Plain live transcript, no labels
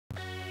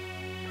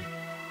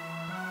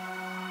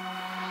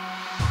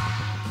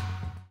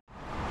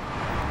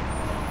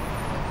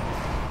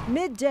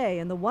Midday,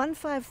 and the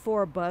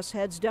 154 bus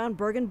heads down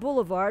Bergen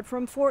Boulevard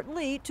from Fort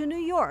Lee to New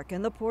York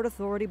and the Port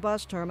Authority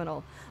bus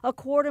terminal.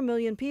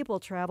 250,000 people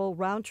travel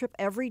round trip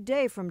every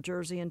day from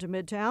Jersey into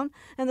Midtown,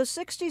 and the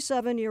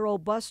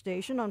 67-year-old bus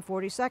station on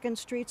 42nd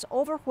Street's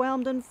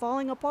overwhelmed and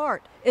falling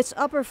apart. Its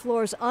upper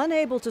floors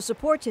unable to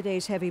support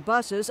today's heavy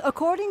buses,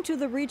 according to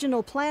the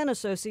Regional Plan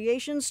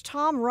Association's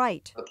Tom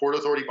Wright. The Port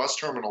Authority bus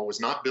terminal was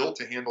not built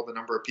to handle the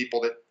number of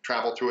people that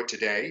travel through it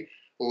today,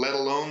 let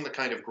alone the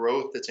kind of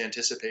growth that's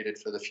anticipated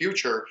for the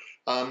future.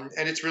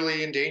 And it's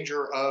really in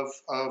danger of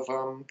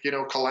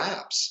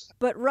collapse.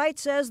 But Wright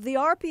says the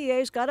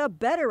RPA's got a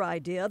better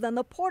idea than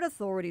the Port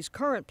Authority's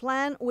current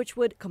plan, which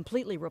would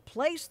completely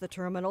replace the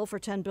terminal for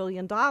 $10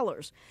 billion.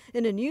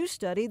 In a new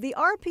study, the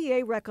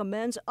RPA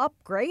recommends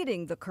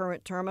upgrading the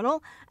current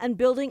terminal and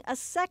building a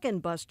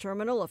second bus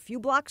terminal a few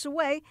blocks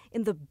away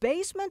in the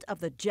basement of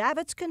the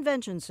Javits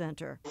Convention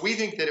Center. We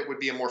think that it would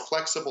be a more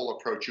flexible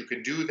approach. You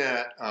can do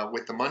that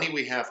with the money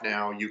we have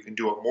now. You can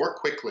do it more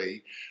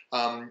quickly.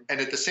 And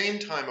at the same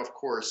time, of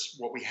course,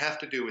 what we have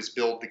to do is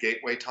build the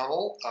Gateway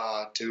Tunnel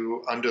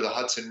under the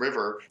Hudson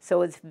River.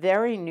 So it's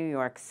very New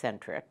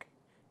York-centric,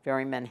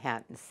 very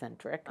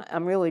Manhattan-centric.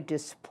 I'm really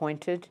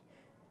disappointed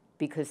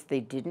because they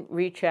didn't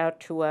reach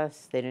out to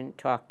us, they didn't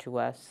talk to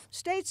us.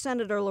 State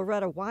Senator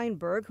Loretta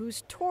Weinberg,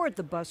 who's toured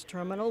the bus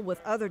terminal with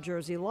other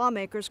Jersey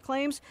lawmakers,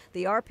 claims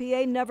the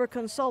RPA never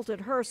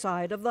consulted her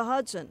side of the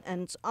Hudson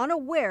and is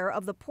unaware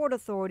of the Port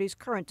Authority's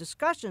current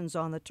discussions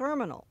on the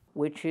terminal.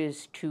 Which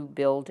is to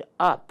build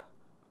up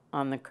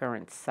on the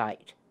current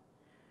site,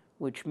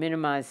 which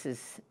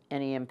minimizes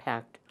any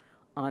impact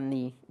on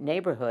the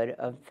neighborhood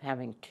of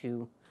having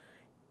to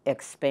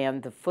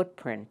expand the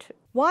footprint.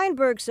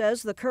 Weinberg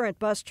says the current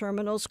bus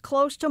terminal's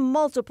close to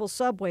multiple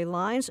subway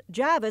lines,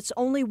 Javits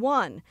only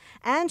one.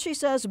 And she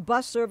says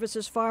bus service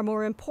is far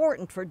more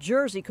important for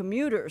Jersey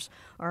commuters.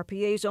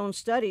 RPA's own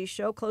studies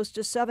show close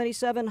to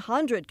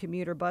 7,700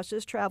 commuter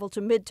buses travel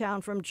to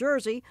Midtown from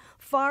Jersey,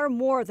 far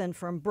more than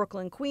from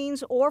Brooklyn,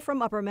 Queens, or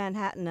from Upper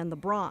Manhattan and the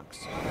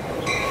Bronx.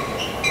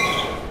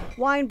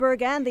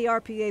 Weinberg and the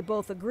RPA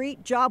both agree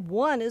job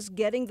one is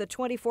getting the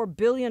 $24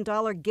 billion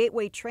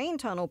Gateway Train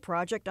Tunnel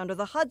project under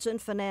the Hudson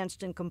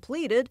financed and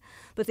completed,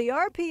 but the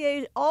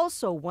RPA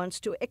also wants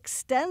to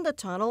extend the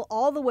tunnel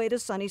all the way to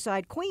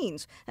Sunnyside,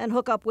 Queens, and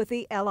hook up with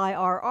the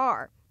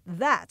LIRR.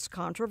 That's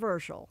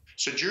controversial.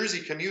 So Jersey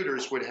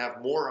commuters would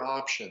have more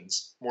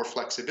options, more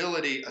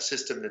flexibility, a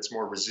system that's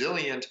more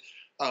resilient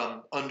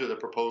under the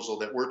proposal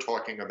that we're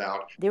talking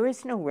about. There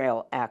is no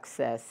rail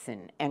access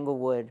in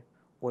Englewood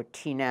or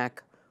Teaneck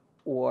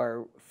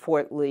or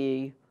Fort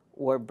Lee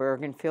or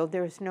Bergenfield.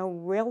 There's no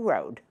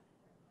railroad.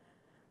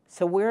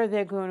 So where are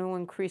they going to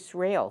increase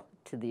rail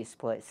to these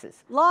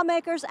places?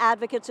 Lawmakers,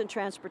 advocates, and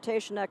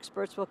transportation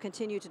experts will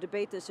continue to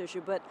debate this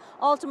issue, but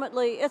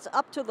ultimately it's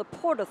up to the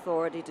Port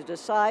Authority to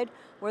decide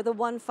where the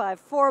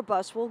 154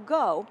 bus will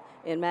go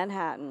in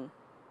Manhattan.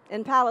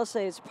 In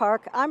Palisades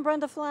Park, I'm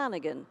Brenda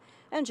Flanagan,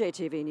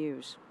 NJTV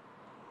News.